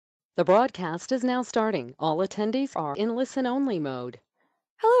The broadcast is now starting. All attendees are in listen-only mode.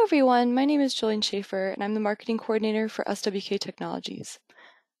 Hello everyone, my name is Jillian Schaefer and I'm the Marketing Coordinator for SWK Technologies.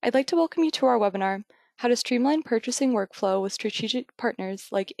 I'd like to welcome you to our webinar, How to Streamline Purchasing Workflow with Strategic Partners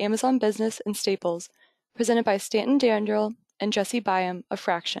like Amazon Business and Staples, presented by Stanton Dandrill and Jesse Byam of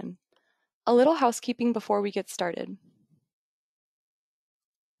Fraction. A little housekeeping before we get started.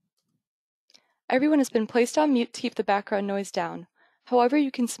 Everyone has been placed on mute to keep the background noise down. However,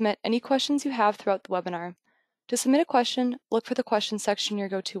 you can submit any questions you have throughout the webinar. To submit a question, look for the questions section in your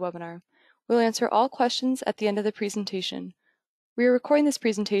GoToWebinar. We'll answer all questions at the end of the presentation. We are recording this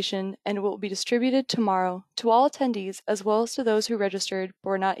presentation and it will be distributed tomorrow to all attendees as well as to those who registered but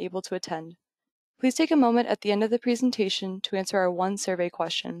were not able to attend. Please take a moment at the end of the presentation to answer our one survey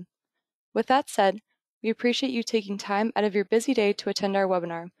question. With that said, we appreciate you taking time out of your busy day to attend our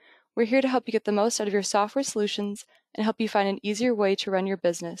webinar. We're here to help you get the most out of your software solutions and help you find an easier way to run your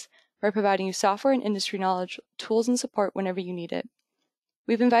business by providing you software and industry knowledge, tools, and support whenever you need it.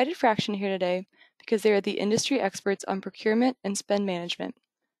 We've invited Fraction here today because they are the industry experts on procurement and spend management.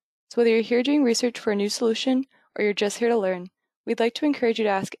 So whether you're here doing research for a new solution or you're just here to learn, we'd like to encourage you to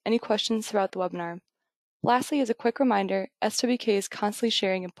ask any questions throughout the webinar. Lastly, as a quick reminder, SWK is constantly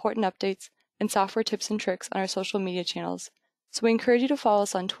sharing important updates and software tips and tricks on our social media channels. So we encourage you to follow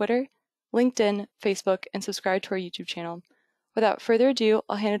us on Twitter, LinkedIn, Facebook, and subscribe to our YouTube channel. Without further ado,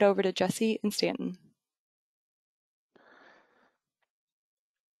 I'll hand it over to Jesse and Stanton.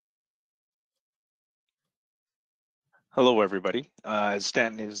 Hello, everybody.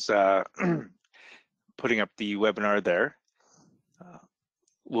 Stanton is putting up the webinar there.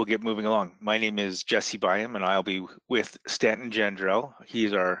 We'll get moving along. My name is Jesse Byam, and I'll be with Stanton Jandrell. He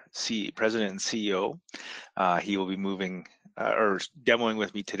is our President and CEO. He will be moving or demoing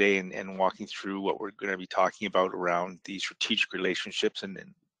with me today and walking through what we're going to be talking about around the strategic relationships and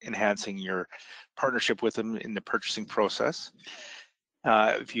enhancing your partnership with them in the purchasing process.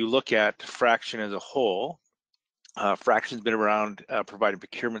 If you look at Fraction as a whole, Fraction's been around providing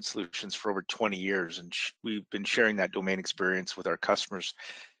procurement solutions for over 20 years, and we've been sharing that domain experience with our customers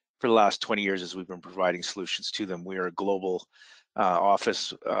for the last 20 years as we've been providing solutions to them. We are a global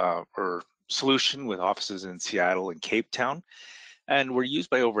office or solution with offices in Seattle and Cape Town, and we're used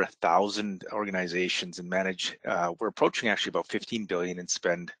by over 1,000 organizations and manage. We're approaching actually about 15 billion in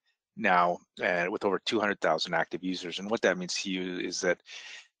spend now, with over 200,000 active users. And what that means to you is that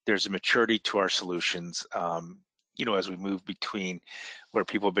there's a maturity to our solutions. As we move between where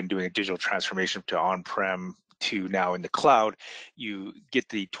people have been doing a digital transformation to on-prem to now in the cloud, you get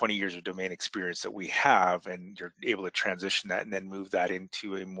the 20 years of domain experience that we have, and you're able to transition that and then move that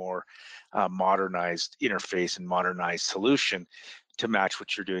into a more modernized interface and modernized solution to match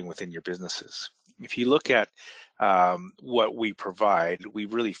what you're doing within your businesses. If you look at what we provide, we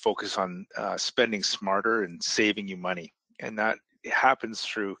really focus on spending smarter and saving you money, and that happens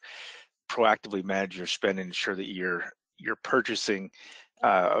through proactively manage your spend and ensure that your purchasing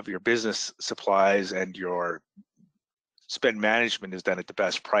of your business supplies and your spend management is done at the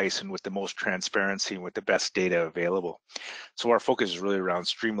best price and with the most transparency and with the best data available. So our focus is really around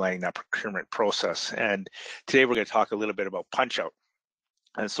streamlining that procurement process. And today we're going to talk a little bit about PunchOut.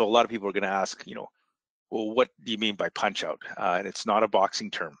 And so a lot of people are going to ask, well, what do you mean by PunchOut? And it's not a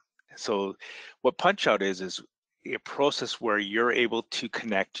boxing term. So what PunchOut is a process where you're able to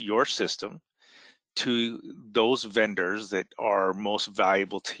connect your system to those vendors that are most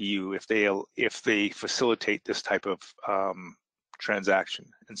valuable to you if they facilitate this type of transaction.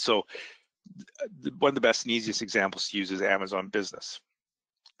 And so one of the best and easiest examples to use is Amazon Business.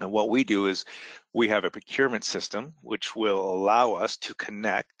 And what we do is we have a procurement system which will allow us to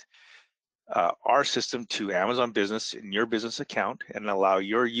connect our system to Amazon Business in your business account and allow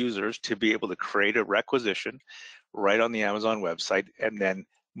your users to be able to create a requisition right on the Amazon website and then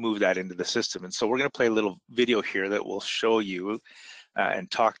move that into the system. And so we're going to play a little video here that will show you and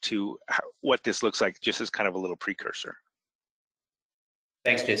talk to what this looks like, just as kind of a little precursor.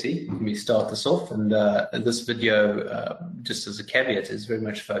 Thanks, Jesse. Let me start this off. And this video, just as a caveat, is very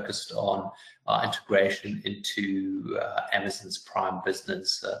much focused on our integration into Amazon's Prime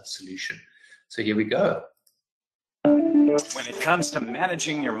Business solution. So here we go. When it comes to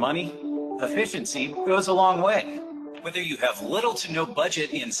managing your money, efficiency goes a long way. Whether you have little to no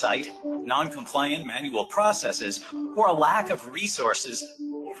budget insight, non-compliant manual processes, or a lack of resources,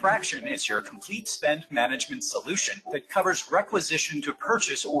 Fraction is your complete spend management solution that covers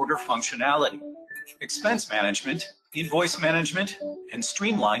requisition-to-purchase order functionality, expense management, invoice management, and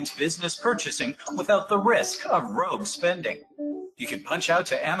streamlines business purchasing without the risk of rogue spending. You can punch out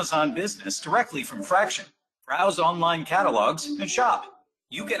to Amazon Business directly from Fraction, browse online catalogs, and shop.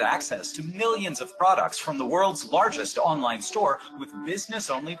 You get access to millions of products from the world's largest online store with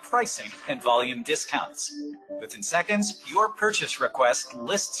business-only pricing and volume discounts. Within seconds, your purchase request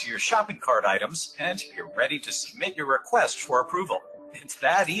lists your shopping cart items, and you're ready to submit your request for approval. It's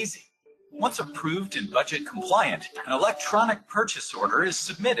that easy. Once approved and budget compliant, an electronic purchase order is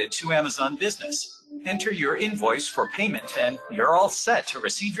submitted to Amazon Business. Enter your invoice for payment and you're all set to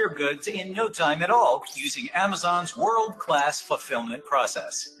receive your goods in no time at all using Amazon's world-class fulfillment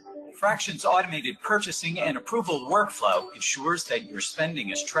process. Fraction's automated purchasing and approval workflow ensures that your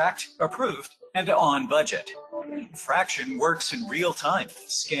spending is tracked, approved, and on budget. Fraction works in real time,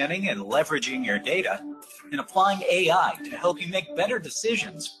 scanning and leveraging your data and applying AI to help you make better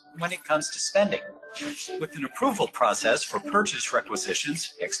decisions when it comes to spending. With an approval process for purchase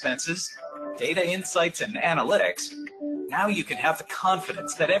requisitions, expenses, data insights, and analytics, now you can have the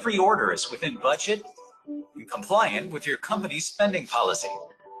confidence that every order is within budget and compliant with your company's spending policy.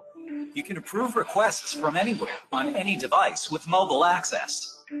 You can approve requests from anywhere on any device with mobile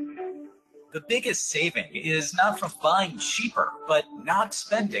access. The biggest saving is not from buying cheaper, but not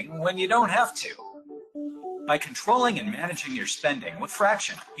spending when you don't have to. By controlling and managing your spending with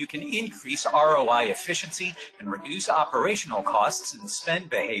Fraction, you can increase ROI efficiency and reduce operational costs and spend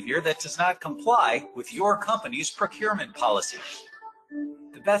behavior that does not comply with your company's procurement policy.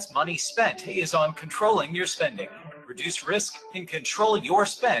 The best money spent is on controlling your spending. Reduce risk and control your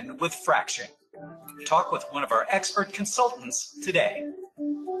spend with Fraction. Talk with one of our expert consultants today.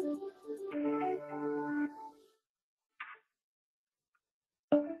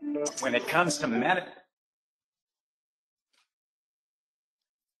 When it comes to managing.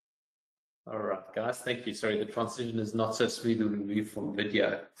 All right, guys, thank you. Sorry, the transition is not so smooth when we move from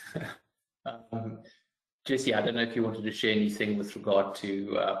video. Jesse, I don't know if you wanted to share anything with regard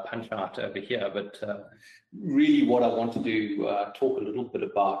to PunchOut over here, but really what I want to do, talk a little bit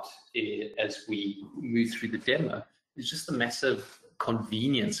about as we move through the demo is just the massive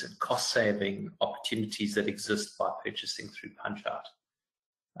convenience and cost-saving opportunities that exist by purchasing through PunchOut.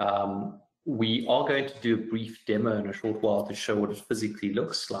 We are going to do a brief demo in a short while to show what it physically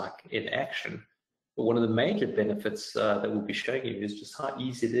looks like in action. But one of the major benefits that we'll be showing you is just how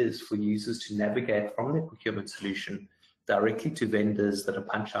easy it is for users to navigate from their procurement solution directly to vendors that are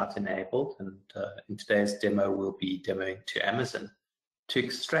PunchOut enabled. And in today's demo, we'll be demoing to Amazon to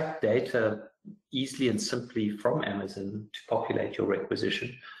extract data easily and simply from Amazon to populate your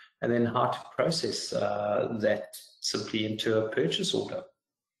requisition, and then how to process that simply into a purchase order.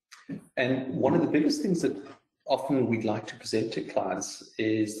 And one of the biggest things that often we'd like to present to clients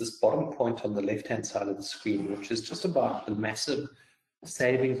is this bottom point on the left-hand side of the screen, which is just about the massive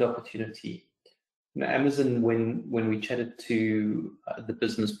savings opportunity. You know, Amazon, when we chatted to the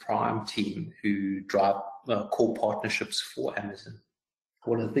Business Prime team who drive core partnerships for Amazon,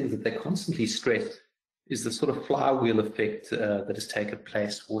 one of the things that they constantly stress is the sort of flywheel effect that has taken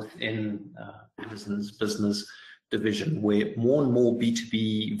place within Amazon's business division, where more and more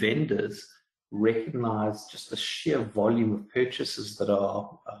B2B vendors recognize just the sheer volume of purchases that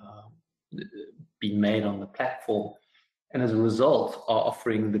are being made on the platform, and as a result are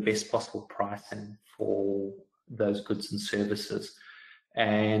offering the best possible pricing for those goods and services.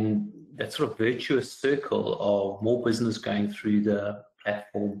 And that sort of virtuous circle of more business going through the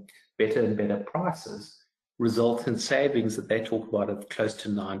platform, better and better prices, results in savings that they talk about of close to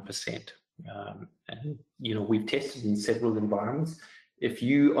 9%. And you know, we've tested in several environments. If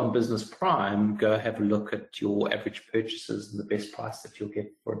you on Business Prime go have a look at your average purchases and the best price that you'll get,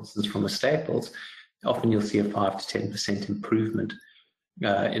 for instance, from a Staples, often you'll see a 5 to 10% improvement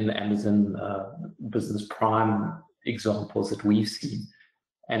in the Amazon Business Prime examples that we've seen.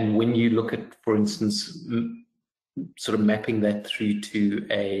 And when you look at, for instance, sort of mapping that through to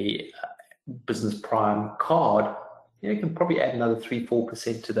a Business Prime card, you can probably add another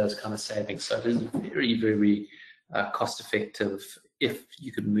 3-4% to those kind of savings. So it is very, very cost effective if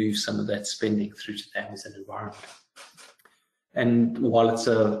you could move some of that spending through to the Amazon environment. And while it's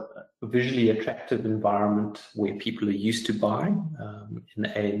a visually attractive environment where people are used to buying in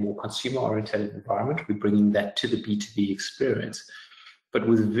a more consumer-oriented environment, we're bringing that to the B2B experience, but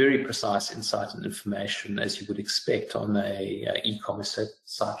with very precise insight and information, as you would expect on a e-commerce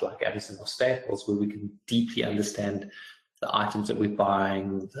site like Amazon or Staples, where we can deeply understand the items that we're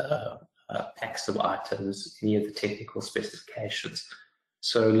buying, the packs of items, any of the technical specifications.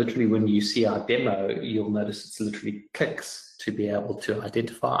 So literally when you see our demo, you'll notice it's literally clicks to be able to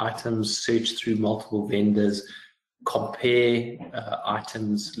identify items, search through multiple vendors, compare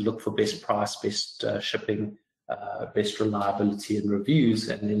items, look for best price, best shipping, best reliability and reviews,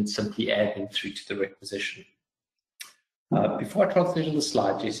 and then simply add them through to the requisition. Before I transition the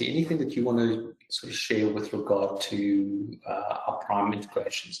slide, Jesse, anything that you want to sort of share with regard to our Prime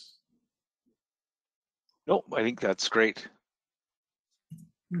integrations? No, I think that's great.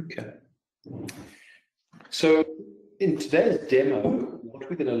 Okay. So in today's demo, what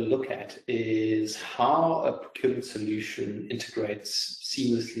we're going to look at is how a procurement solution integrates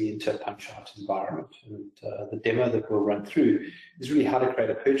seamlessly into a PunchOut environment. And the demo that we'll run through is really how to create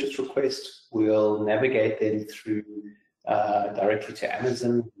a purchase request. We'll navigate then through directly to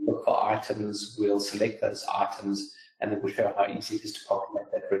Amazon, look for items, we'll select those items, and then we'll show how easy it is to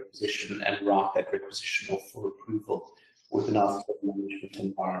populate that requisition and route that requisition off for approval within our spend management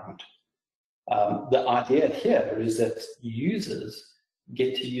environment. The idea here is that users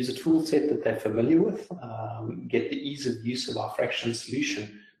get to use a tool set that they're familiar with, get the ease of use of our fraction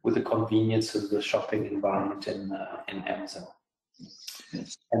solution with the convenience of the shopping environment in Amazon.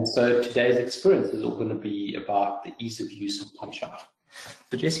 And so today's experience is all going to be about the ease of use of PunchOut.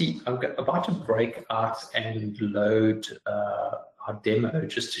 So Jesse, I'm about to break out and load our demo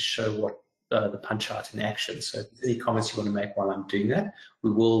just to show what the PunchOut in action. So if there's any comments you want to make while I'm doing that,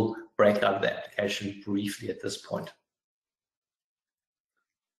 we will break out the application briefly at this point.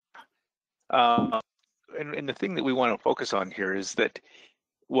 And the thing that we want to focus on here is that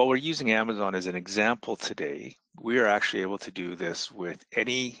while we're using Amazon as an example today, we are actually able to do this with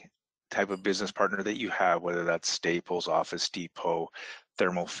any type of business partner that you have, whether that's Staples, Office Depot,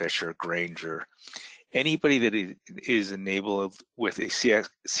 Thermo Fisher, Grainger, anybody that is enabled with a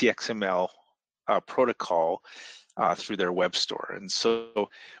CXML protocol through their web store. And so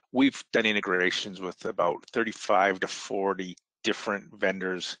we've done integrations with about 35 to 40 different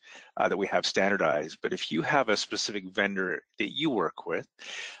vendors that we have standardized. But if you have a specific vendor that you work with,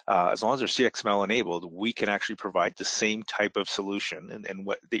 as long as they're CXML enabled, we can actually provide the same type of solution and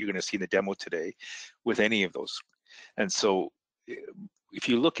what that you're going to see in the demo today with any of those. And so if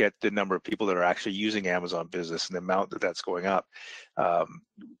you look at the number of people that are actually using Amazon Business and the amount that's going up,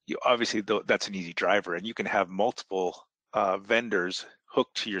 obviously that's an easy driver, and you can have multiple vendors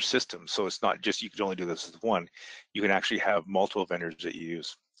hooked to your system. So it's not just you can only do this with one. You can actually have multiple vendors that you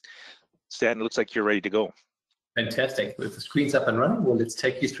use. Stan, it looks like you're ready to go. Fantastic. With the screen's up and running, well, let's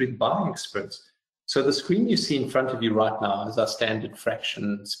take you through the buying experience. So the screen you see in front of you right now is our standard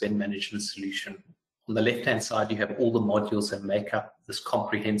fraction spend management solution. On the left-hand side, you have all the modules that make up this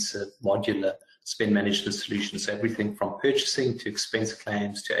comprehensive modular spend management solution. So everything from purchasing to expense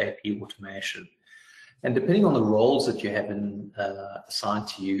claims to AP automation. And depending on the roles that you have assigned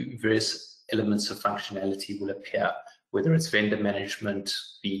to you, various elements of functionality will appear, whether it's vendor management,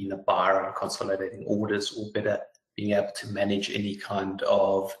 being a buyer and consolidating orders, or better, being able to manage any kind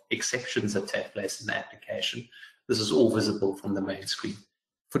of exceptions that take place in the application. This is all visible from the main screen.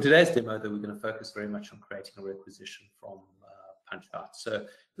 For today's demo, though, we're going to focus very much on creating a requisition from PunchOut. So in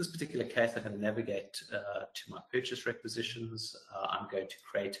this particular case, I'm going to navigate to my purchase requisitions. I'm going to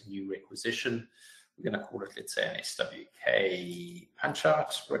create a new requisition. We're going to call it, let's say, an SWK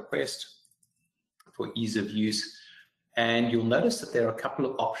PunchOut request for ease of use. And you'll notice that there are a couple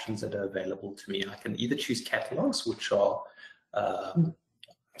of options that are available to me. I can either choose catalogs, which are,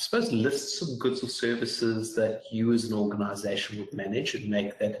 I suppose, lists of goods or services that you as an organization would manage and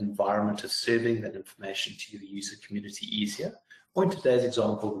make that environment of serving that information to the user community easier. Or in today's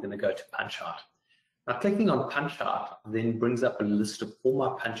example, we're going to go to PunchOut. Now, clicking on PunchOut then brings up a list of all my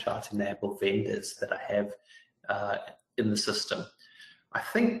PunchOut enabled vendors that I have in the system. I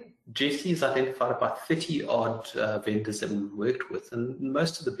think Jesse has identified about 30 odd vendors that we've worked with, and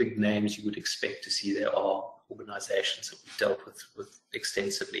most of the big names you would expect to see there are organizations that we've dealt with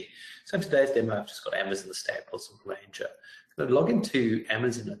extensively. So in today's demo, I've just got Amazon, Staples, and Grainger. I'm going to log into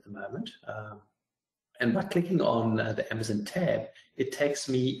Amazon at the moment. And by clicking on the Amazon tab, it takes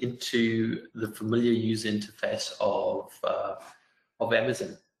me into the familiar user interface of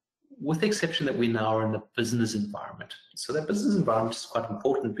Amazon, with the exception that we now are in the business environment. So that business environment is quite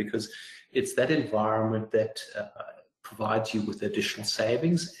important because it's that environment that provides you with additional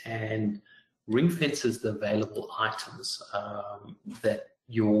savings and ring fences the available items that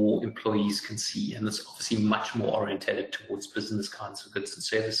your employees can see. And it's obviously much more orientated towards business kinds of goods and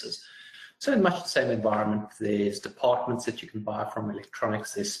services. So in much the same environment, there's departments that you can buy from,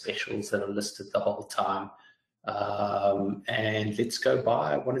 electronics, there's specials that are listed the whole time. And let's go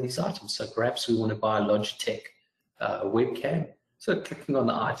buy one of these items. So perhaps we want to buy a Logitech webcam. So clicking on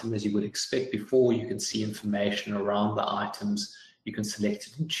the item, as you would expect before, you can see information around the items. You can select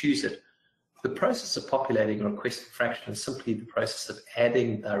it and choose it. The process of populating a request fraction is simply the process of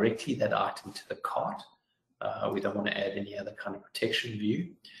adding directly that item to the cart. We don't want to add any other kind of protection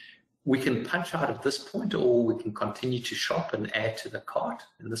view. We can punch out at this point, or we can continue to shop and add to the cart.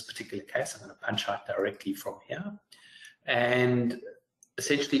 In this particular case, I'm going to punch out directly from here. And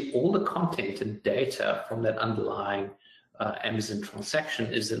essentially all the content and data from that underlying Amazon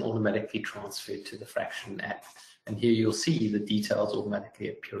transaction is then automatically transferred to the Fraction app. And here you'll see the details automatically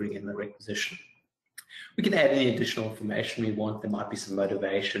appearing in the requisition. We can add any additional information we want. There might be some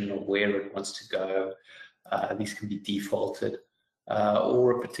motivation or where it wants to go. These can be defaulted.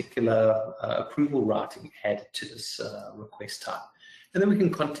 Or a particular approval routing added to this request type. And then we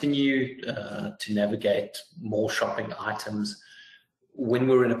can continue to navigate more shopping items. When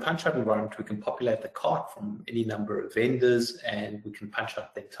we're in a PunchOut environment, we can populate the cart from any number of vendors, and we can punch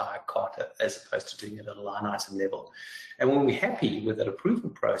out the entire cart as opposed to doing it at a line item level. And when we're happy with that approval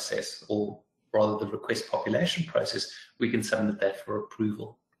process, or rather the request population process, we can submit that for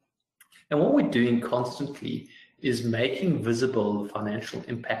approval. And what we're doing constantly is making visible the financial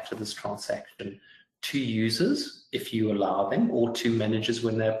impact of this transaction to users, if you allow them, or to managers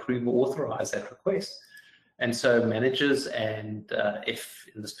when they approve or authorize that request. And so managers, and if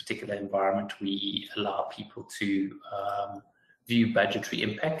in this particular environment we allow people to view budgetary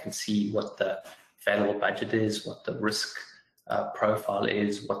impact and see what the available budget is, what the risk profile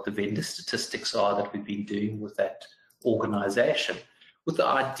is, what the vendor statistics are that we've been doing with that organization, with the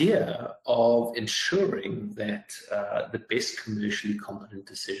idea of ensuring that the best commercially competent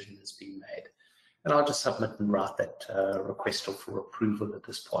decision is being made. And I'll just submit and write that request for approval at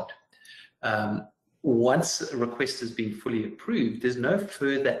this point. Once a request has been fully approved, there's no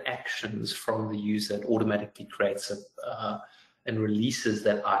further actions from the user. It automatically creates and releases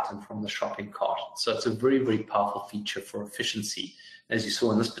that item from the shopping cart. So it's a very, very powerful feature for efficiency. As you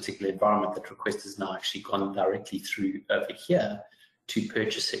saw in this particular environment, that request has now actually gone directly through over here to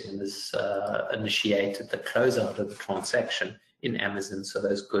purchasing and has initiated the closeout of the transaction in Amazon. So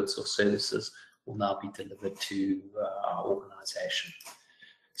those goods or services will now be delivered to our organization.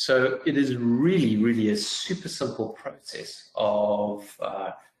 So it is really, really a super simple process of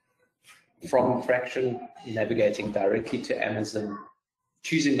from Fraction, navigating directly to Amazon,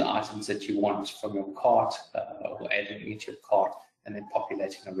 choosing the items that you want from your cart or adding it to your cart, and then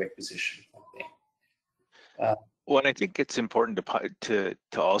populating a requisition from there. Well, and I think it's important to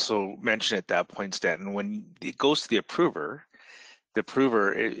also mention at that point, Stanton, when it goes to the approver,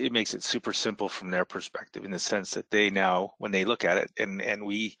 it makes it super simple from their perspective, in the sense that they now, when they look at it, and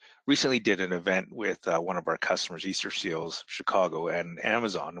we recently did an event with one of our customers, Easter Seals Chicago, and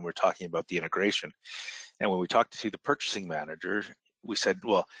Amazon, and we're talking about the integration. And when we talked to the purchasing manager, we said,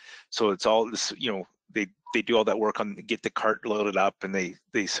 well, so it's all this, you know, they do all that work on, get the cart loaded up, and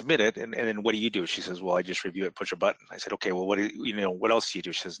they submit it, and then what do you do? She says, well, I just review it, push a button. I said, okay, well, what else do you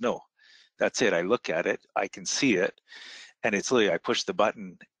do? She says, no, that's it. I look at it, I can see it, and it's literally, I push the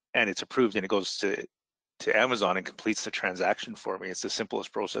button and it's approved, and it goes to Amazon and completes the transaction for me. It's the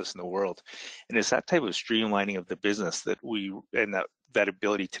simplest process in the world. And it's that type of streamlining of the business that that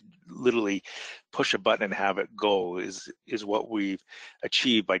ability to literally push a button and have it go is what we've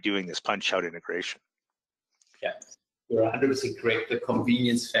achieved by doing this PunchOut integration. Yeah, you're 100% correct. The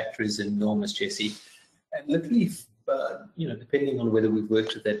convenience factor is enormous, Jesse. And literally, you know, depending on whether we've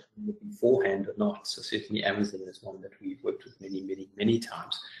worked with that beforehand or not, so certainly Amazon is one that we've worked with many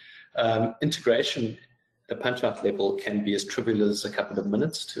times. Integration at the PunchOut level can be as trivial as a couple of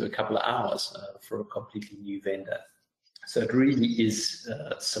minutes to a couple of hours for a completely new vendor. So it really is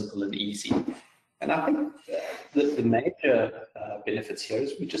simple and easy. And I think the major benefits here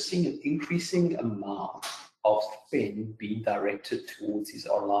is we're just seeing an increasing amount of spend being directed towards these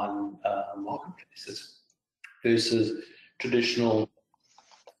online marketplaces versus traditional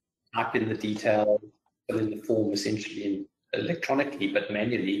type in the detail, fill in the form essentially electronically, but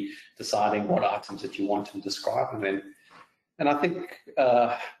manually deciding what items that you want and describing them. And I think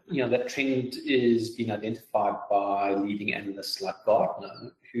you know, that trend is being identified by leading analysts like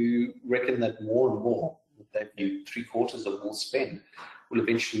Gartner, who reckon that more and more, they view 3/4 of all spend will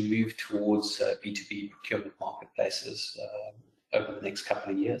eventually move towards B2B procurement marketplaces over the next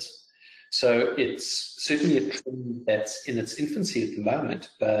couple of years. So it's certainly a trend that's in its infancy at the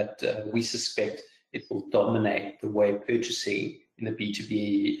moment, but we suspect it will dominate the way purchasing in the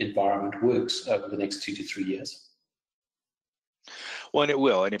B2B environment works over the next 2 to 3 years. Well, and it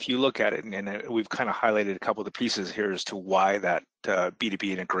will. And if you look at it, and we've kind of highlighted a couple of the pieces here as to why that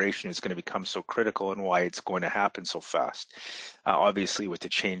B2B integration is going to become so critical and why it's going to happen so fast. Obviously, with the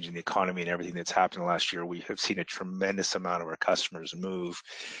change in the economy and everything that's happened last year, we have seen a tremendous amount of our customers move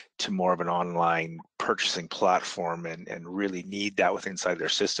to more of an online purchasing platform and really need that inside their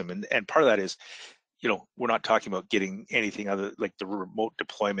system. And part of that is, we're not talking about getting anything other like the remote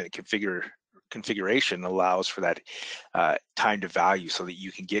deployment configuration allows for that time to value so that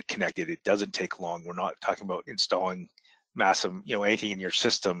you can get connected. It doesn't take long. We're not talking about installing massive, anything in your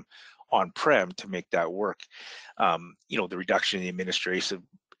system on-prem to make that work. The reduction in the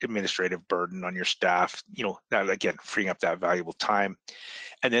administrative burden on your staff, that again, freeing up that valuable time.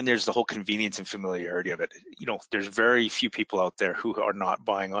 And then there's the whole convenience and familiarity of it. There's very few people out there who are not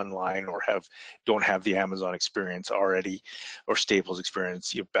buying online or don't have the Amazon experience already, or Staples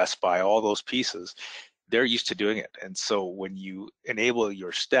experience, Best Buy, all those pieces. They're used to doing it. And so when you enable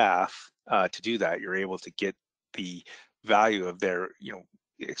your staff to do that, you're able to get the value of their,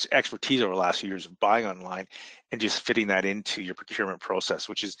 expertise over the last few years of buying online and just fitting that into your procurement process,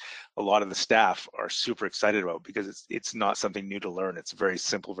 which is a lot of the staff are super excited about because it's not something new to learn. It's very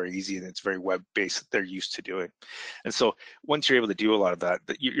simple, very easy, and it's very web-based that they're used to doing. And so once you're able to do a lot of that,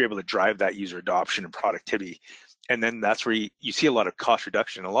 you're able to drive that user adoption and productivity. And then that's where you see a lot of cost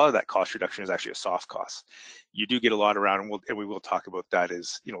reduction. A lot of that cost reduction is actually a soft cost. You do get a lot around, and we will talk about that,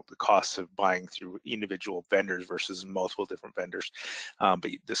 is the costs of buying through individual vendors versus multiple different vendors. But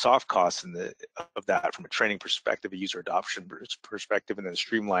the soft costs of that from a training perspective, a user adoption perspective, and then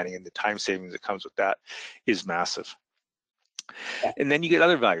streamlining and the time savings that comes with that is massive. And then you get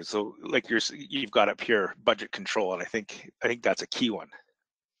other values. So like you've got up here budget control, and I think that's a key one.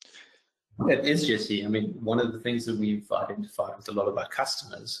 It is, Jesse. I mean, one of the things that we've identified with a lot of our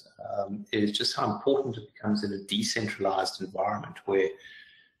customers is just how important it becomes in a decentralized environment where,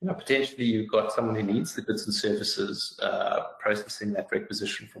 potentially you've got someone who needs the goods and services processing that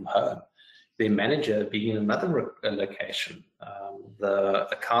requisition from home. Their manager being in another location. The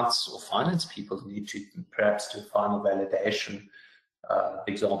accounts or finance people need to perhaps do final validation. The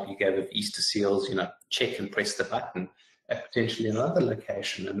example you gave of Easter seals, check and press the button at potentially another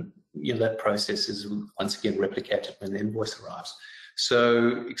location, and that process is once again replicated when the invoice arrives.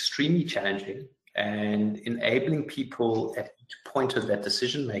 So extremely challenging, and enabling people at each point of that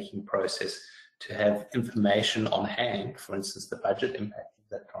decision-making process to have information on hand, for instance, the budget impact of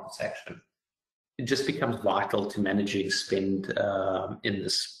that transaction. It just becomes vital to managing spend in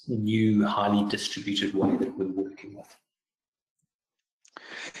this new, highly distributed way that we're working with.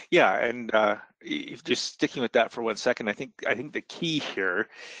 Yeah, and if just sticking with that for 1 second, I think the key here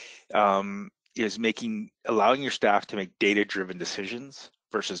is allowing your staff to make data-driven decisions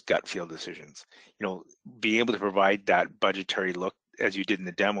versus gut feel decisions. Being able to provide that budgetary look, as you did in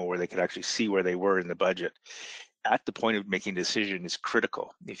the demo, where they could actually see where they were in the budget at the point of making a decision is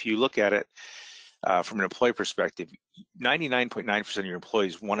critical. If you look at it from an employee perspective, 99.9% of your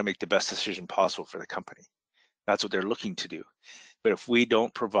employees want to make the best decision possible for the company. That's what they're looking to do. But if we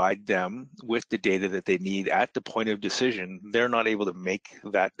don't provide them with the data that they need at the point of decision, they're not able to make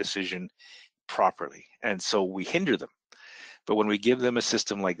that decision properly. And so we hinder them. But when we give them a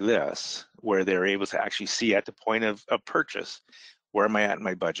system like this, where they're able to actually see at the point of purchase, where am I at in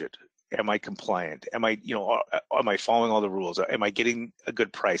my budget? Am I compliant? Am I following all the rules? Am I getting a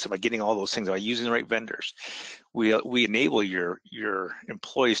good price? Am I getting all those things? Am I using the right vendors? We enable your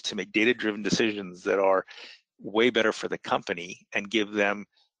employees to make data-driven decisions that are way better for the company and give them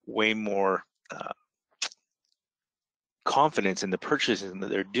way more confidence in the purchasing that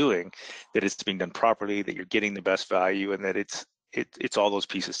they're doing, that it's being done properly, that you're getting the best value, and that it's all those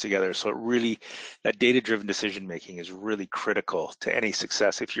pieces together. So it really, that data-driven decision making is really critical to any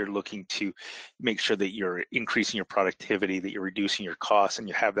success if you're looking to make sure that you're increasing your productivity, that you're reducing your costs, and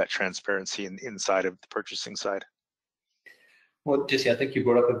you have that transparency inside of the purchasing side. Well, Jesse, I think you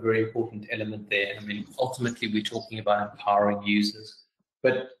brought up a very important element there. I mean, ultimately, we're talking about empowering users,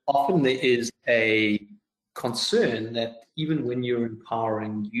 but often there is a concern that even when you're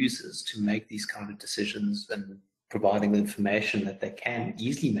empowering users to make these kind of decisions and providing the information that they can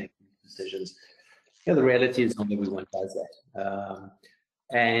easily make these decisions, the reality is not everyone does that.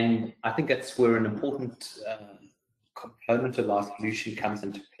 And I think that's where an important component of our solution comes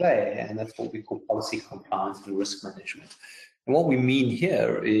into play, and that's what we call policy compliance and risk management. And what we mean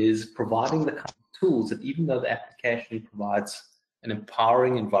here is providing the kind of tools that, even though the application provides an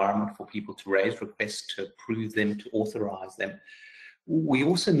empowering environment for people to raise requests, to approve them, to authorize them, we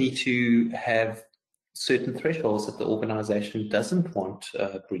also need to have certain thresholds that the organization doesn't want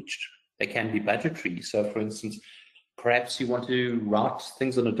breached. They can be budgetary. So, for instance, perhaps you want to route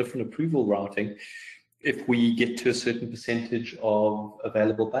things on a different approval routing if we get to a certain percentage of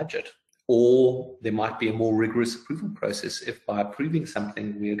available budget. Or there might be a more rigorous approval process if by approving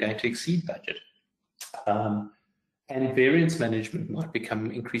something we are going to exceed budget. And variance management might become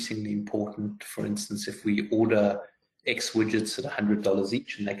increasingly important. For instance, if we order X widgets at $100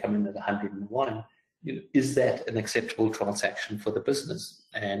 each and they come in at 101, is that an acceptable transaction for the business?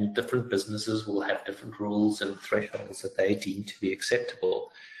 And different businesses will have different rules and thresholds that they deem to be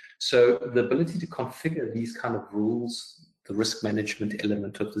acceptable. So the ability to configure these kind of rules, the risk management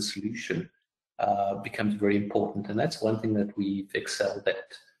element of the solution, becomes very important. And that's one thing that we've excelled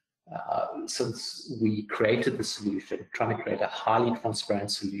at since we created the solution, trying to create a highly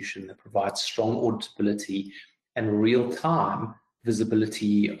transparent solution that provides strong auditability and real-time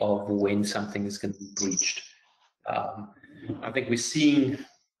visibility of when something is going to be breached. I think we're seeing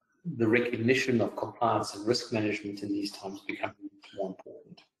the recognition of compliance and risk management in these times become more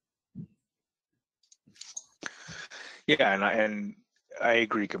important. Yeah, and I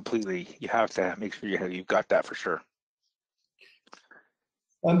agree completely. You have to make sure you've got that for sure.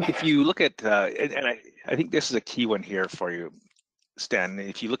 If you look at, and I think this is a key one here for you, Stan.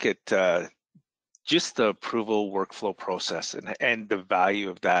 If you look at just the approval workflow process and the value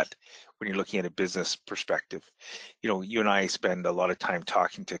of that when you're looking at a business perspective, you and I spend a lot of time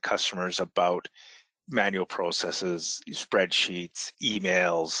talking to customers about manual processes, spreadsheets,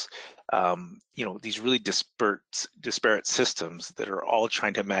 emails, these really disparate systems that are all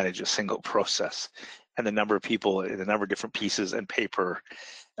trying to manage a single process, and the number of people and the number of different pieces and paper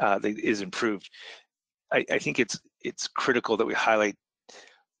that is improved. I think it's critical that we highlight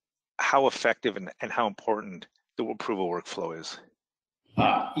how effective and how important the approval workflow is.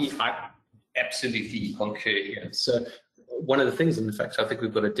 I absolutely concur here. So one of the things, and in fact, I think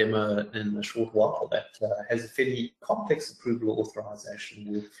we've got a demo in a short while that has a fairly complex approval authorization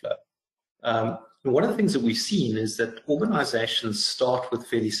workflow. One of the things that we've seen is that organizations start with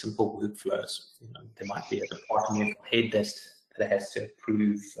fairly simple workflows. There might be a departmental head that has to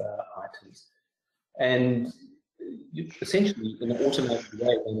approve items. And essentially, in an automated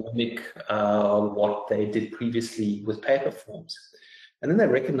way, they mimic what they did previously with paper forms. And then they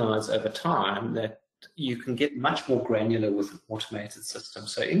recognize over time that you can get much more granular with an automated system.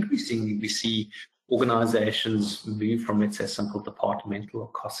 So increasingly, we see organizations move from, let's say, simple departmental or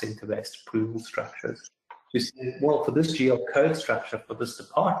cost center-based approval structures to say, well, for this GL code structure for this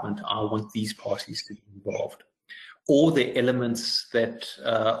department, I want these parties to be involved. Or the elements that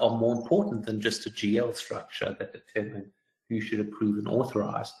are more important than just a GL structure that determine who should approve and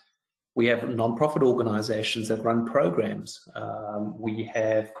authorize. We have non-profit organizations that run programs. We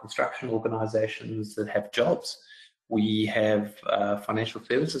have construction organizations that have jobs. We have financial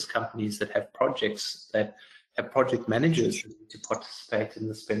services companies that have projects, that have project managers to participate in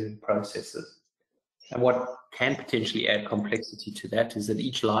the spending processes. And what can potentially add complexity to that is that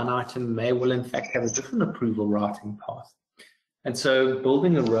each line item may well in fact have a different approval routing path. And so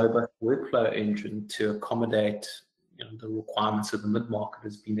building a robust workflow engine to accommodate the requirements of the mid-market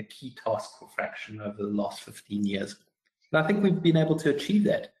has been a key task for Fraction over the last 15 years. And I think we've been able to achieve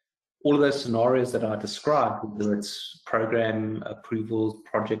that. All of those scenarios that I described, whether it's program approvals,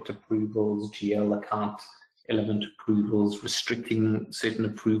 project approvals, GL account element approvals, restricting certain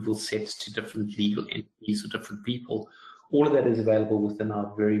approval sets to different legal entities or different people, all of that is available within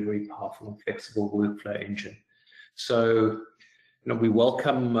our very, very powerful and flexible workflow engine. So, we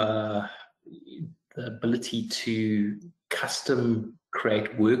welcome the ability to custom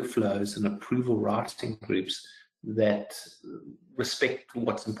create workflows and approval routing groups that respect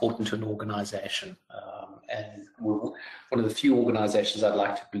what's important to an organization. And we're one of the few organizations I'd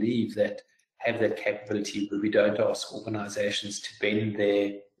like to believe that have that capability where we don't ask organizations to bend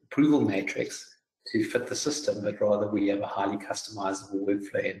their approval matrix to fit the system, but rather we have a highly customizable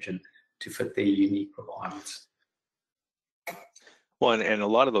workflow engine to fit their unique requirements. Well, and a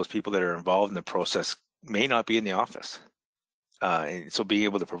lot of those people that are involved in the process may not be in the office. And so being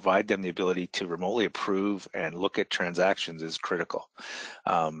able to provide them the ability to remotely approve and look at transactions is critical,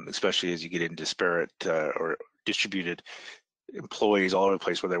 especially as you get in disparate or distributed employees all over the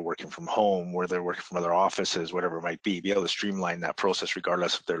place, where they're working from home, where they're working from other offices, whatever it might be able to streamline that process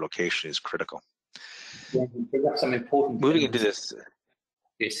regardless of their location is critical. Yeah, we bring up some important moving into this.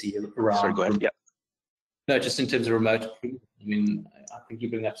 Around, sorry, go ahead. Yeah. No, just in terms of remote approval, I think you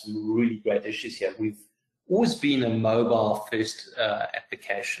bring up some really great issues here. We've always been a mobile first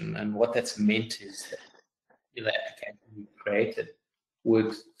application, and what that's meant is that the application we created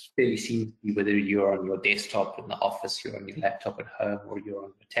works fairly seamlessly, whether you're on your desktop in the office, you're on your laptop at home, or you're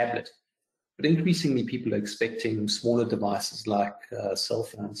on your tablet. But increasingly, people are expecting smaller devices like cell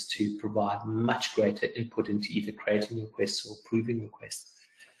phones to provide much greater input into either creating requests or approving requests.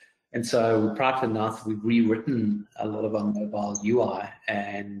 And so we're proud to announce that we've rewritten a lot of our mobile UI,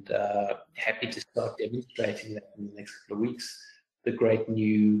 and happy to start demonstrating that in the next couple of weeks. The great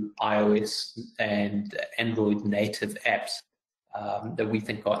new iOS and Android native apps that we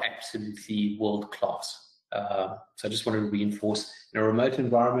think are absolutely world-class. So I just want to reinforce, in a remote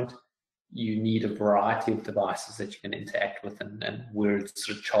environment, you need a variety of devices that you can interact with, and we're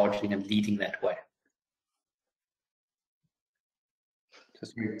sort of charging and leading that way.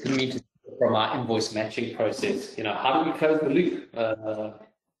 Just for me to, from our invoice matching process, how do we close the loop?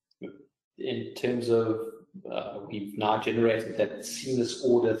 In terms of, we've now generated that seamless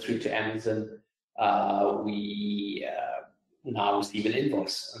order through to Amazon. We now receive an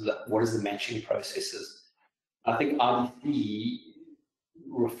invoice. What is the matching processes? I think RDC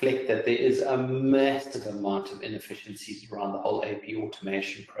reflect that there is a massive amount of inefficiencies around the whole AP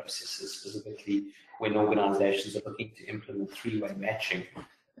automation processes, specifically when organizations are looking to implement three-way matching.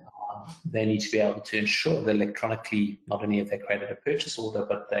 They need to be able to ensure that electronically, not only have they created a purchase order,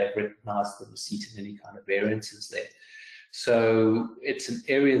 but they've recognized the receipt and any kind of variances there. So it's an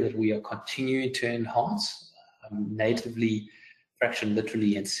area that we are continuing to enhance. Natively, fraction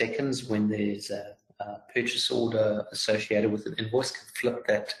literally in seconds, when there's a purchase order associated with an invoice, can flip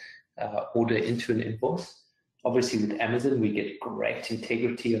that order into an invoice. Obviously with Amazon, we get great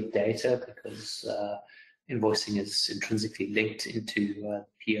integrity of data because invoicing is intrinsically linked into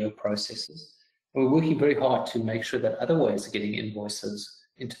PO processes. And we're working very hard to make sure that other ways of getting invoices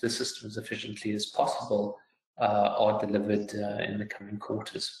into the system as efficiently as possible are delivered in the coming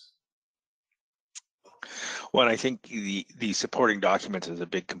quarters. Well, and I think the supporting documents is a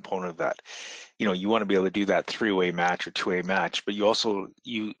big component of that. You want to be able to do that three-way match or two-way match, but you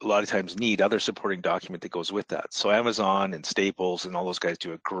a lot of times need other supporting document that goes with that. So Amazon and Staples and all those guys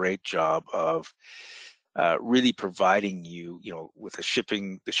do a great job of really providing you, with the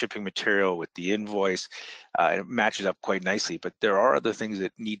shipping material, with the invoice, it matches up quite nicely. But there are other things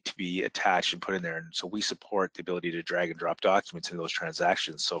that need to be attached and put in there, and so we support the ability to drag and drop documents in those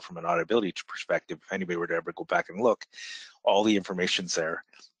transactions. So from an auditability perspective, if anybody were to ever go back and look, all the information's there.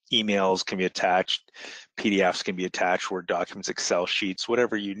 Emails can be attached, PDFs can be attached, Word documents, Excel sheets,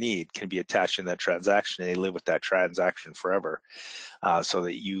 whatever you need can be attached in that transaction, and they live with that transaction forever, so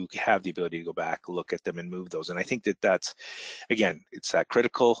that you have the ability to go back, look at them, and move those. And I think that's, again, it's that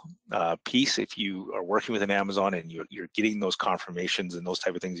critical piece. If you are working with an Amazon and you're getting those confirmations and those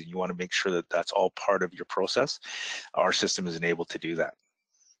type of things, and you want to make sure that that's all part of your process, our system is enabled to do that.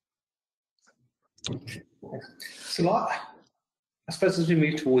 So I suppose as we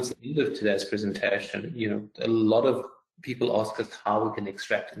move towards the end of today's presentation, a lot of people ask us how we can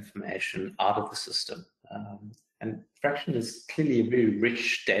extract information out of the system. And Fraction is clearly a very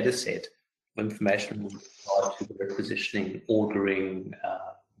rich data set of information with regard to the requisitioning, ordering,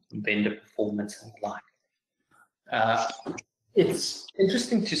 vendor performance, and the like. It's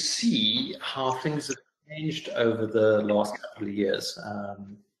interesting to see how things have changed over the last couple of years.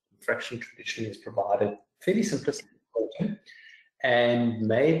 Fraction traditionally has provided fairly simplistic reporting and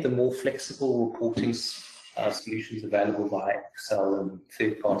made the more flexible reporting solutions available via Excel and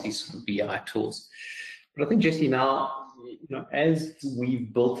third-party BI tools. But I think, Jesse, now, as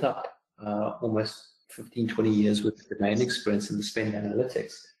we've built up almost 15, 20 years with domain experience in the spend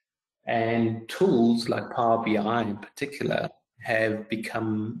analytics, and tools like Power BI in particular have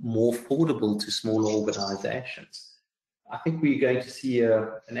become more affordable to smaller organizations, I think we're going to see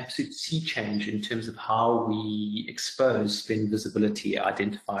an absolute sea change in terms of how we expose spend visibility,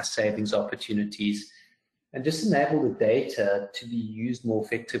 identify savings opportunities, and just enable the data to be used more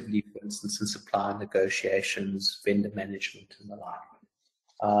effectively, for instance, in supply negotiations, vendor management, and the like.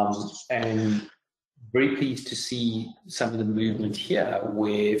 And very pleased to see some of the movement here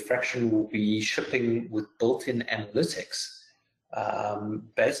where Fraction will be shipping with built-in analytics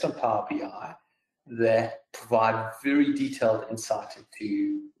based on Power BI that provide very detailed insight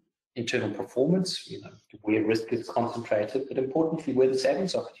into internal performance, where risk is concentrated, but importantly, where the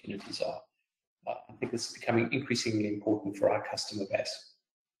savings opportunities are. I think this is becoming increasingly important for our customer base.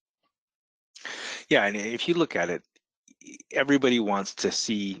 Yeah, and if you look at it, everybody wants to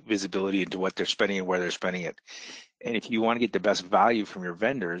see visibility into what they're spending and where they're spending it. And if you want to get the best value from your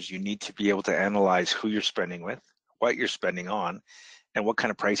vendors, you need to be able to analyze who you're spending with, what you're spending on, and what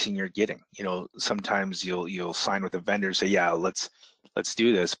kind of pricing you're getting. Sometimes you'll sign with a vendor and say, yeah, let's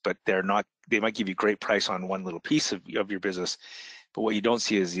do this, but they might give you great price on one little piece of your business, but what you don't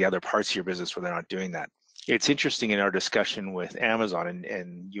see is the other parts of your business where they're not doing that. It's interesting, in our discussion with Amazon,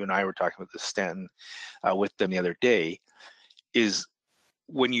 and you and I were talking about this, Stanton, with them the other day, is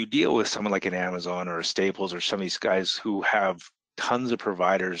when you deal with someone like an Amazon or a Staples or some of these guys who have tons of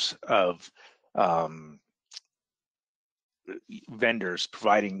providers of vendors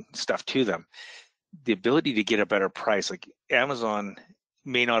providing stuff to them, the ability to get a better price, like Amazon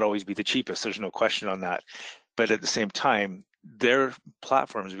may not always be the cheapest, there's no question on that, but at the same time, their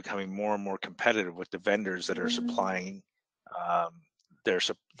platform is becoming more and more competitive with the vendors that are supplying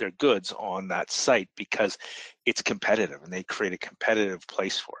their goods on that site, because it's competitive and they create a competitive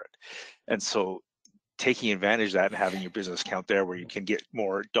place for it. And so taking advantage of that and having your business account there where you can get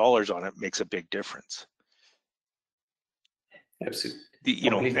more dollars on it makes a big difference. Absolutely.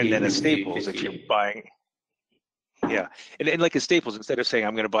 And then at Staples, if you're buying, and like at Staples, instead of saying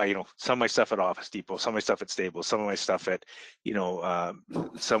I'm going to buy, some of my stuff at Office Depot, some of my stuff at Staples, some of my stuff at,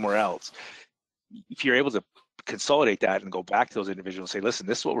 somewhere else, if you're able to consolidate that and go back to those individuals and say, listen,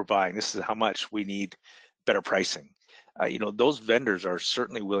 this is what we're buying, this is how much we need better pricing. Those vendors are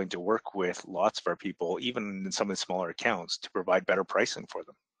certainly willing to work with lots of our people, even in some of the smaller accounts, to provide better pricing for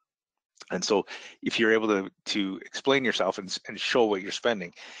them. And so if you're able to explain yourself and show what you're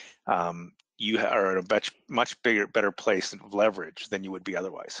spending, you are in a much better place of leverage than you would be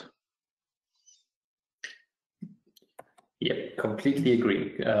otherwise. Yeah, completely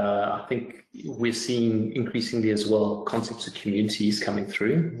agree. I think we're seeing increasingly as well concepts of communities coming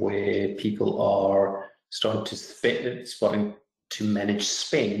through where people are starting to manage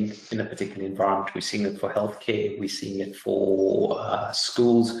spend in a particular environment. We're seeing it for healthcare, we're seeing it for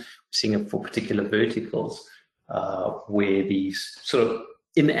schools, we're seeing it for particular verticals where these sort of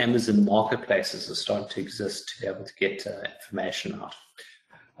in Amazon marketplaces are starting to exist to be able to get information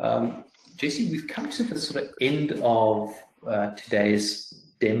out. Jesse, we've come to the sort of end of today's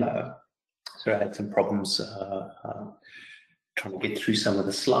demo. So I had some problems trying to get through some of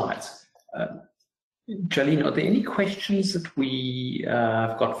the slides. Jolene, are there any questions that we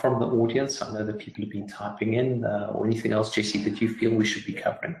have got from the audience? I know that people have been typing in, or anything else, Jesse, that you feel we should be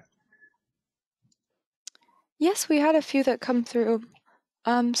covering? Yes, we had a few that come through.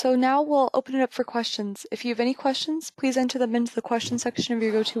 So now we'll open it up for questions. If you have any questions, please enter them into the question section of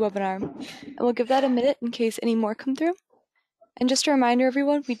your GoToWebinar, and we'll give that a minute in case any more come through. And just a reminder,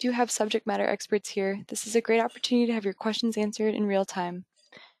 everyone, we do have subject matter experts here. This is a great opportunity to have your questions answered in real time.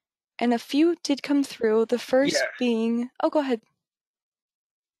 And a few did come through, the first being, oh, go ahead,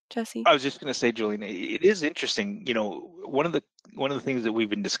 Jesse. I was just going to say, Julian, it is interesting. One of the things that we've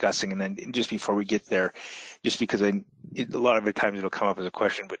been discussing, and then just before we get there, just because a lot of the times it'll come up as a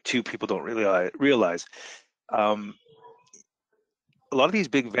question, but people don't really realize. A lot of these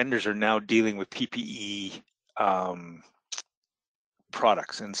big vendors are now dealing with PPE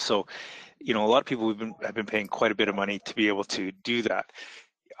products, and so a lot of people have been paying quite a bit of money to be able to do that.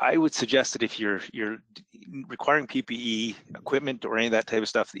 I would suggest that if you're requiring PPE equipment or any of that type of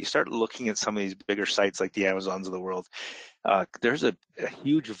stuff, that you start looking at some of these bigger sites like the Amazons of the world. There's a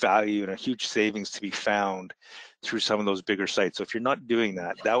huge value and a huge savings to be found through some of those bigger sites. So if you're not doing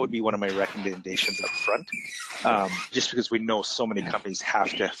that, that would be one of my recommendations up front, just because we know so many companies have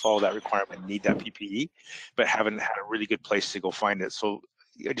to follow that requirement and need that PPE, but haven't had a really good place to go find it. So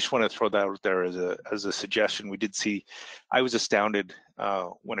I just want to throw that out there as a suggestion. We did see, I was astounded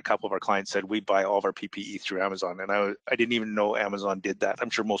when a couple of our clients said we buy all of our PPE through Amazon, and I didn't even know Amazon did that. I'm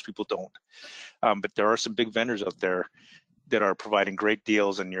sure most people don't, but there are some big vendors out there that are providing great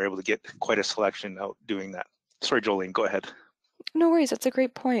deals, and you're able to get quite a selection out doing that. Sorry, Jolene, go ahead. No worries, that's a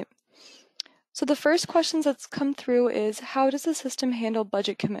great point. So the first questions that's come through is, how does the system handle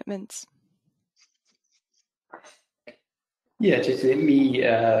budget commitments? Yeah, just let me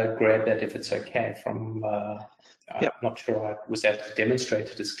grab that if it's okay from, I'm not sure I was able to demonstrate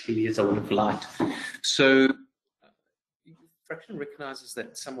it as clearly as I would have liked. So Fraction recognizes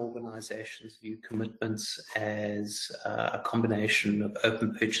that some organizations view commitments as a combination of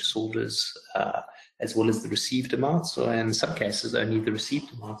open purchase orders as well as the received amounts, or in some cases only the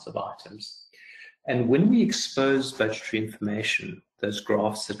received amounts of items. And when we expose budgetary information, those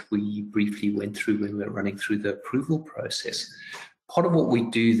graphs that we briefly went through when we were running through the approval process, part of what we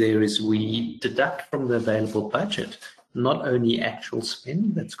do there is we deduct from the available budget not only actual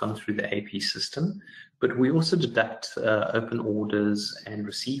spend that's gone through the AP system, but we also deduct open orders and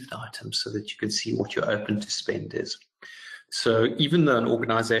received items so that you can see what your open to spend is. So even though an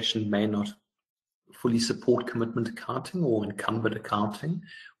organization may not fully support commitment accounting or encumbered accounting,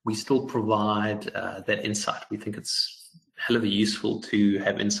 we still provide that insight. We think it's hell of a useful to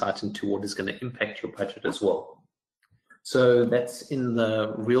have insight into what is going to impact your budget as well. So that's in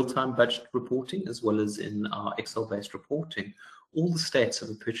the real-time budget reporting as well as in our Excel-based reporting. All the stats of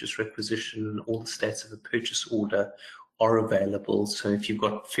a purchase requisition, all the stats of a purchase order are available. So if you've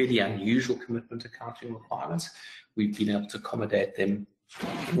got fairly unusual commitment accounting requirements, we've been able to accommodate them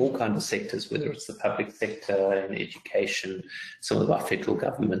in all kinds of sectors, whether it's the public sector and education, some of our federal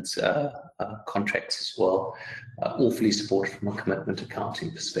government contracts as well, all fully supported from a commitment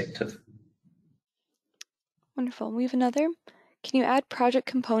accounting perspective. Wonderful. We have another. Can you add project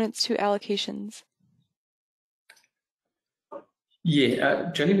components to allocations? Yeah,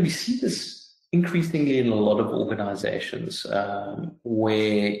 Jenny, we see this increasingly in a lot of organizations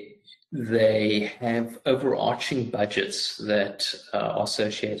where they have overarching budgets that are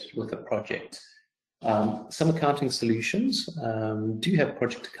associated with a project. Some accounting solutions do have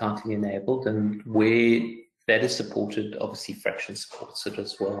project accounting enabled, and where that is supported, obviously Fraction supports it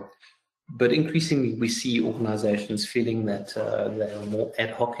as well. But increasingly, we see organizations feeling that they are more ad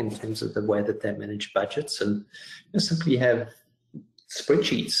hoc in terms of the way that they manage budgets, and simply have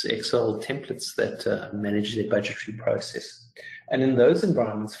spreadsheets, Excel templates that manage their budgetary process. And in those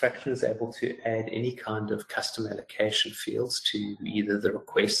environments, Fraction is able to add any kind of custom allocation fields to either the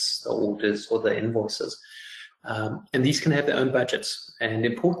requests, the orders, or the invoices. And these can have their own budgets. And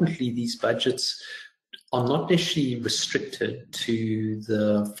importantly, these budgets are not necessarily restricted to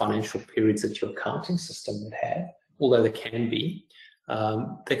the financial periods that your accounting system would have, although they can be.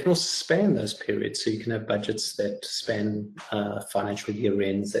 They can also span those periods, so you can have budgets that span financial year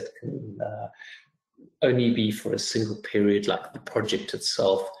ends that can only be for a single period, like the project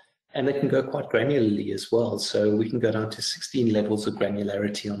itself, and they can go quite granularly as well. So we can go down to 16 levels of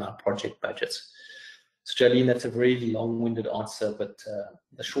granularity on our project budgets. So Jolene, that's a very long-winded answer, but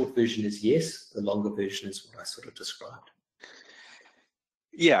the short version is yes. The longer version is what I sort of described.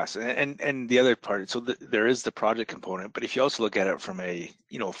 Yes, and the other part, so there is the project component, but if you also look at it from a,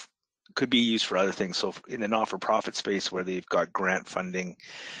 could be used for other things. So in the not-for-profit space where they've got grant funding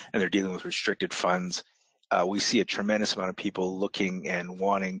and they're dealing with restricted funds, we see a tremendous amount of people looking and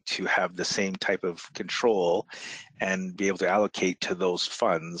wanting to have the same type of control and be able to allocate to those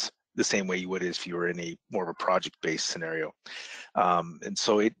funds the same way you would if you were in a more of a project-based scenario. And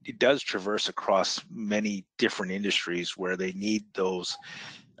so it does traverse across many different industries where they need those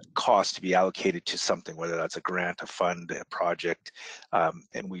costs to be allocated to something, whether that's a grant, a fund, a project,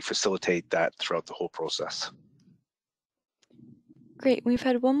 and we facilitate that throughout the whole process. Great. We've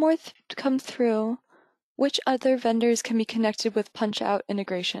had one more come through. Which other vendors can be connected with PunchOut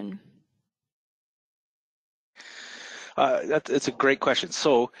integration? That's a great question.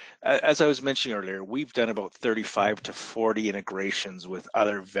 So as I was mentioning earlier, we've done about 35 to 40 integrations with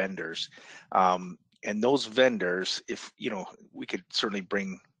other vendors. And those vendors, if, we could certainly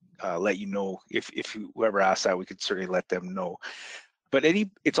let you know, if whoever asked that, we could certainly let them know. But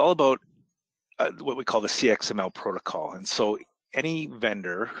it's all about what we call the CXML protocol. And so any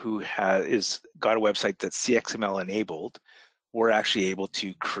vendor who has got a website that's CXML enabled, we're actually able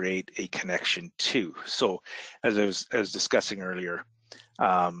to create a connection to. So as I was discussing earlier,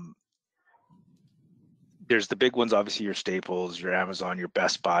 there's the big ones, obviously your Staples, your Amazon, your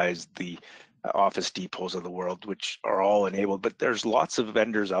Best Buys, the Office Depots of the world, which are all enabled, but there's lots of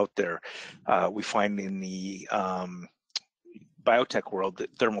vendors out there. We find in the biotech world that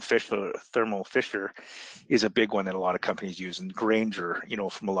Thermo Fisher is a big one that a lot of companies use, and Grainger,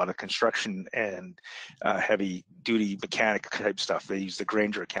 from a lot of construction and heavy duty mechanic type stuff, they use the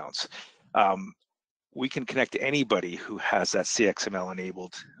Grainger accounts. We can connect to anybody who has that CXML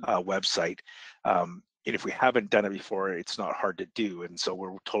enabled website. And if we haven't done it before, it's not hard to do. And so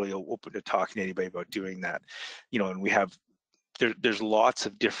we're totally open to talking to anybody about doing that. And we have, there's lots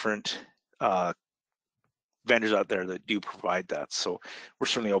of different vendors out there that do provide that. So we're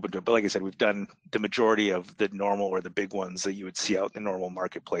certainly open to it. But like I said, we've done the majority of the normal or the big ones that you would see out in the normal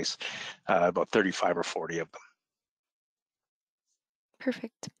marketplace, about 35 or 40 of them.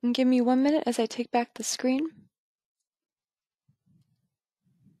 Perfect. And give me 1 minute as I take back the screen.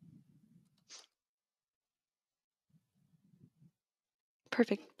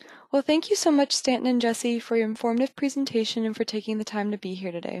 Perfect. Well, thank you so much, Stanton and Jesse, for your informative presentation and for taking the time to be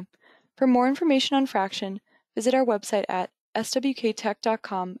here today. For more information on Fraction, visit our website at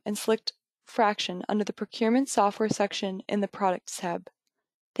swktech.com and select Fraction under the Procurement Software section in the Products tab.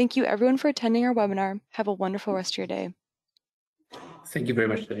 Thank you everyone for attending our webinar. Have a wonderful rest of your day. Thank you very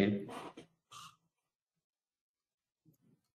much, Jolene.